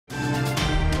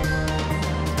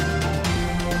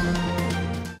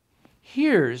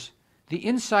Here's the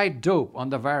inside dope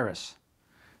on the virus.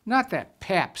 Not that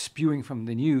pap spewing from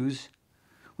the news.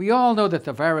 We all know that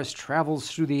the virus travels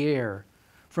through the air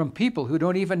from people who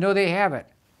don't even know they have it.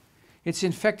 It's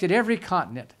infected every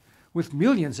continent with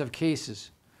millions of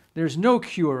cases. There's no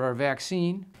cure or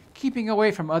vaccine. Keeping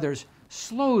away from others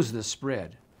slows the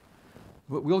spread.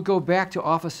 But we'll go back to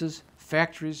offices,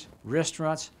 factories,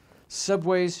 restaurants,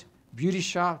 subways, beauty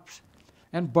shops,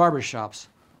 and barbershops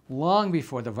long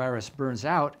before the virus burns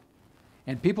out,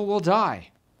 and people will die.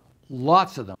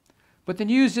 Lots of them. But the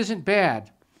news isn't bad,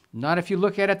 not if you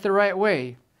look at it the right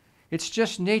way. It's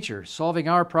just nature solving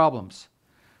our problems.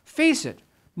 Face it,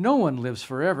 no one lives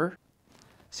forever.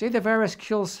 Say the virus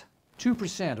kills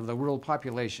 2% of the world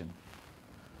population,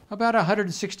 about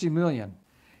 160 million.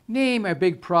 Name a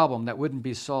big problem that wouldn't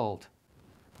be solved.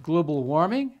 Global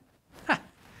warming? Ha!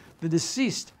 The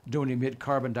deceased don't emit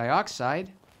carbon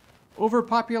dioxide.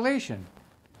 Overpopulation.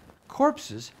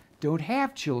 Corpses don't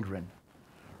have children.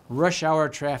 Rush hour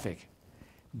traffic.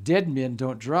 Dead men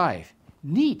don't drive.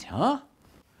 Neat, huh?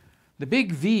 The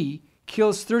big V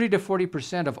kills 30 to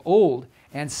 40% of old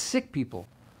and sick people.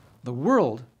 The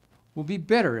world will be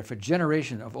better if a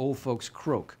generation of old folks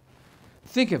croak.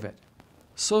 Think of it.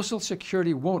 Social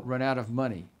Security won't run out of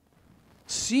money.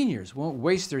 Seniors won't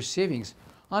waste their savings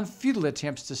on futile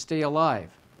attempts to stay alive.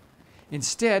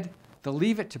 Instead, they'll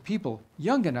leave it to people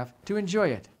young enough to enjoy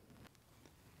it.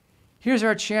 Here's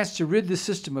our chance to rid the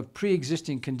system of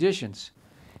pre-existing conditions.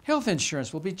 Health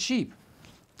insurance will be cheap.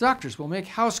 Doctors will make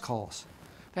house calls.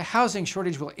 The housing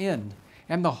shortage will end,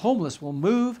 and the homeless will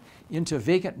move into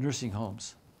vacant nursing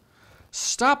homes.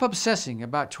 Stop obsessing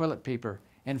about toilet paper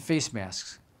and face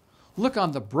masks. Look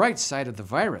on the bright side of the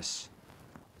virus.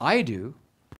 I do.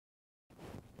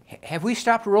 Have we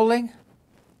stopped rolling?